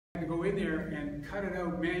go in there and cut it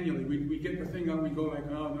out manually. We get the thing out, we go like,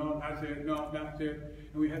 oh, no, that's it, no, that's it.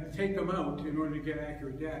 And we have to take them out in order to get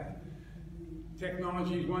accurate data.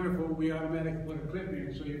 Technology is wonderful. We automatically put a clip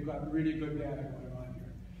in, so you've got really good data going on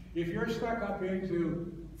here. If you're stuck up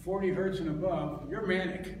into 40 hertz and above, you're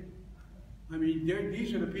manic. I mean,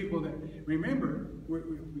 these are the people that, remember,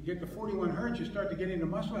 we get to 41 hertz, you start to get into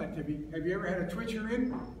muscle activity. Have you ever had a twitcher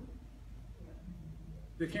in?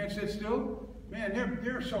 They can't sit still? Man,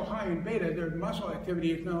 they're so high in beta, their muscle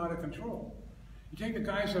activity is now out of control. You take the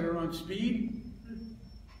guys that are on speed,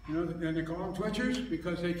 you know, and they call them twitchers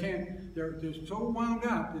because they can't, they're so wound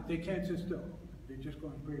up that they can't sit still. They're just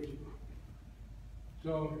going crazy.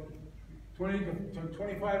 So, 20 to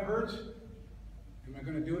 25 hertz, am I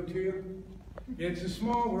going to do it to you? It's a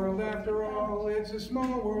small world after all, it's a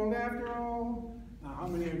small world after all. Now, how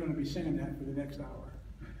many are going to be singing that for the next hour?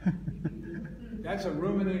 That's a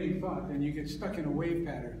ruminating thought, and you get stuck in a wave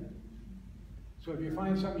pattern. So if you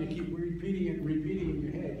find something you keep repeating in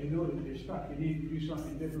your head, you know that you're stuck. You need to do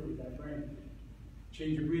something different with that brain.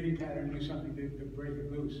 Change your breathing pattern, do something to break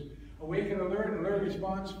it loose. Awake and alert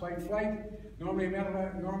response, fight, flight. Normally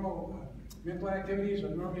normal mental activities are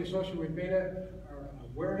normally associated with beta or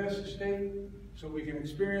awareness state, so we can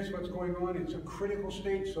experience what's going on. It's a critical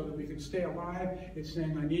state so that we can stay alive. It's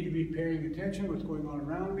saying I need to be paying attention to what's going on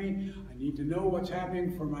around me. I need to know what's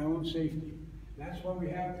happening for my own safety. That's why we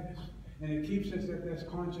have this. And it keeps us at this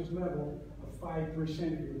conscious level of 5%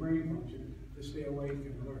 of your brain function to stay awake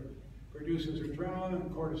and alert. Produces adrenaline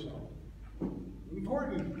and cortisol.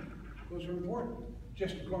 Important. Those are important.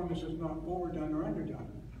 Just as long as it's not overdone or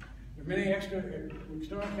underdone. There are many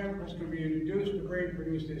external chemicals can be introduced. The brain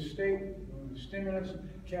produces this state. Stimulants,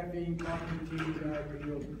 caffeine, coffee, tea, diet,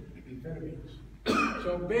 amphetamines.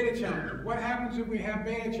 So beta challenges. What happens if we have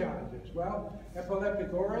beta challenges? Well,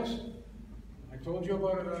 epileptic auras. I told you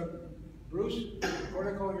about Bruce,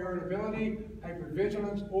 cortical irritability,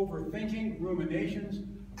 hypervigilance, overthinking, ruminations,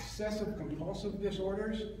 obsessive compulsive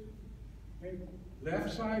disorders. Okay?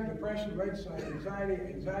 Left side, depression, right side,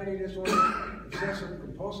 anxiety disorders, obsessive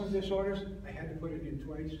compulsive disorders. I had to put it in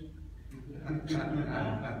twice.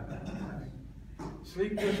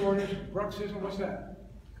 Sleep disorders, bruxism, what's that?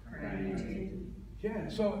 Yeah,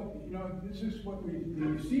 so, you know, this is what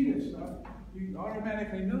when you see this stuff, you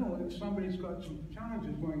automatically know that somebody's got some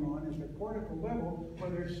challenges going on at the cortical level where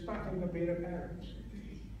they're stuck in the beta patterns.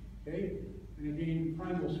 Okay? And again,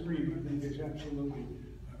 primal scream, I think, is absolutely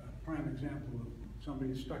a prime example of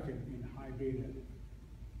somebody stuck in high beta.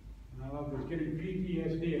 And I love this. Getting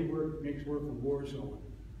PTSD at work makes work a war zone.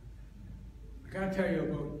 I gotta tell you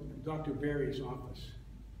about Dr. Berry's office.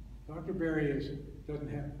 Dr. Berry doesn't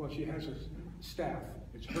have, well, she has a staff.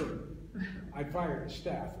 It's her. I'd fire a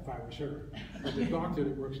staff if I was her. But the doctor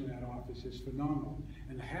that works in that office is phenomenal.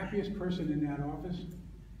 And the happiest person in that office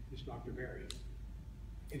is Dr. Berry.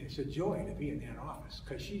 And it's a joy to be in that office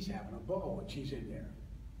because she's having a ball when she's in there.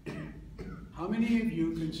 How many of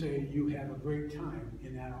you can say you have a great time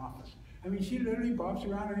in that office? I mean, she literally bops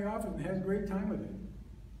around in the office and has a great time with it.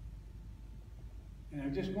 And I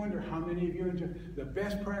just wonder how many of you enjoy the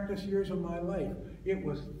best practice years of my life. It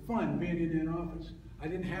was fun being in that office. I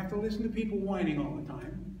didn't have to listen to people whining all the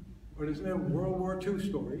time, or listen to World War II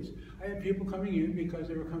stories. I had people coming in because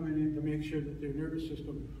they were coming in to make sure that their nervous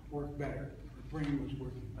system worked better, the brain was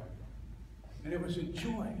working better. And it was a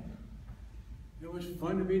joy. It was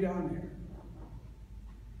fun to be down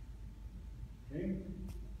there. Okay?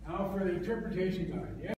 Now for the interpretation guide. Yeah.